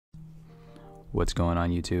What's going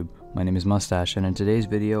on YouTube? My name is Mustache, and in today's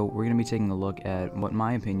video we're going to be taking a look at what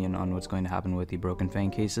my opinion on what's going to happen with the broken Fang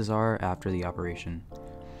cases are after the operation.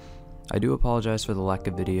 I do apologize for the lack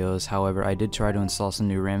of videos, however I did try to install some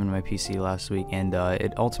new RAM in my PC last week and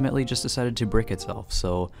it ultimately just decided to brick itself,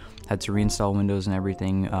 so had to reinstall Windows and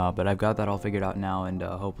everything, but I've got that all figured out now and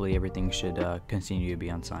hopefully everything should continue to be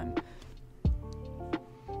on time.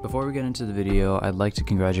 Before we get into the video, I'd like to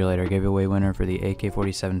congratulate our giveaway winner for the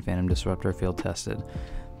AK-47 Phantom Disruptor field tested.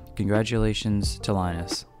 Congratulations to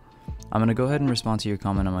Linus. I'm going to go ahead and respond to your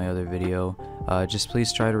comment on my other video. Just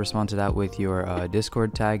please try to respond to that with your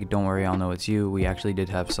Discord tag. Don't worry, I'll know it's you. We actually did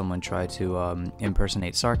have someone try to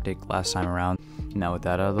impersonate Sarctic last time around. Now with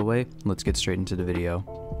that out of the way, let's get straight into the video.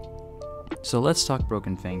 So let's talk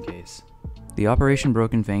Broken Fang case. The Operation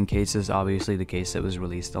Broken Fang case is obviously the case that was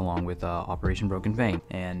released along with Operation Broken Fang,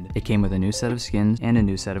 and it came with a new set of skins and a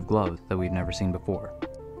new set of gloves that we've never seen before.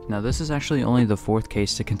 Now this is actually only the 4th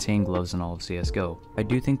case to contain gloves in all of CSGO. I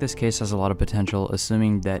do think this case has a lot of potential,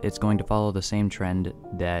 assuming that it's going to follow the same trend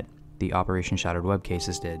that the Operation Shattered Web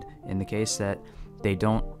cases did, in the case that they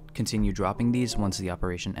don't continue dropping these once the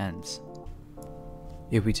operation ends.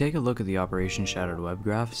 If we take a look at the Operation Shattered Web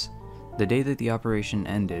graphs, the day that the operation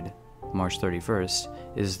ended, March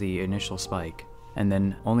 31st, is the initial spike, and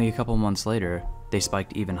then only a couple months later, they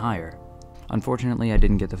spiked even higher. Unfortunately, I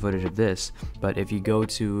didn't get the footage of this, but if you go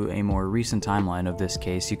to a more recent timeline of this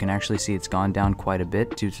case, you can actually see it's gone down quite a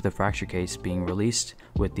bit due to the fracture case being released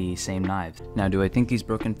with the same knives. Now, do I think these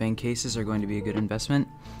Broken Fang cases are going to be a good investment?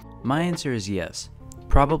 My answer is yes.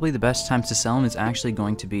 Probably the best time to sell them is actually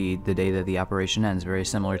going to be the day that the operation ends, very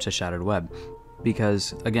similar to Shattered Web.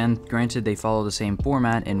 Because, again, granted they follow the same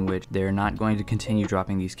format in which they're not going to continue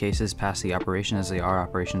dropping these cases past the operation as they are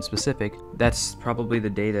operation specific, that's probably the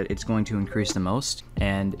day that it's going to increase the most,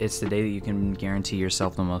 and it's the day that you can guarantee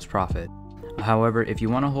yourself the most profit. However, if you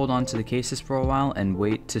want to hold on to the cases for a while and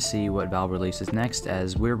wait to see what Valve releases next,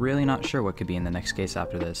 as we're really not sure what could be in the next case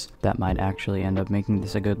after this, that might actually end up making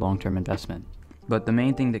this a good long-term investment. But the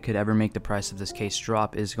main thing that could ever make the price of this case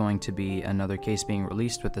drop is going to be another case being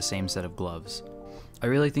released with the same set of gloves. I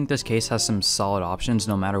really think this case has some solid options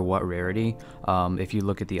no matter what rarity. If you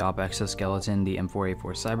look at the Op Exoskeleton, the M4A4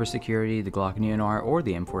 Cybersecurity, the Glock Neonar, or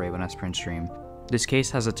the M4A1S Print Stream, this case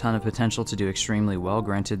has a ton of potential to do extremely well.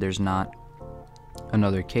 Granted, there's not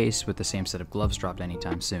another case with the same set of gloves dropped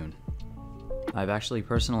anytime soon. I've actually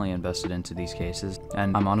personally invested into these cases,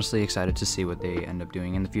 and I'm honestly excited to see what they end up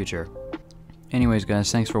doing in the future. Anyways guys,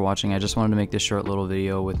 thanks for watching. I just wanted to make this short little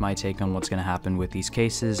video with my take on what's going to happen with these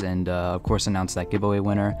cases and of course announce that giveaway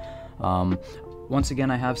winner. Once again,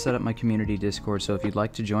 I have set up my community Discord, so if you'd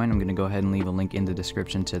like to join, I'm going to go ahead and leave a link in the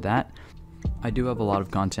description to that. I do have a lot of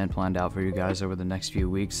content planned out for you guys over the next few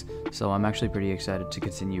weeks, so I'm actually pretty excited to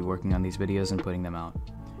continue working on these videos and putting them out.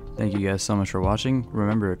 Thank you guys so much for watching.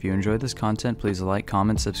 Remember, if you enjoyed this content, please like,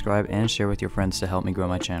 comment, subscribe, and share with your friends to help me grow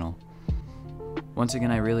my channel. Once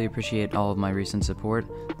again, I really appreciate all of my recent support.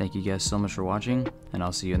 Thank you guys so much for watching, and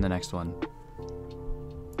I'll see you in the next one.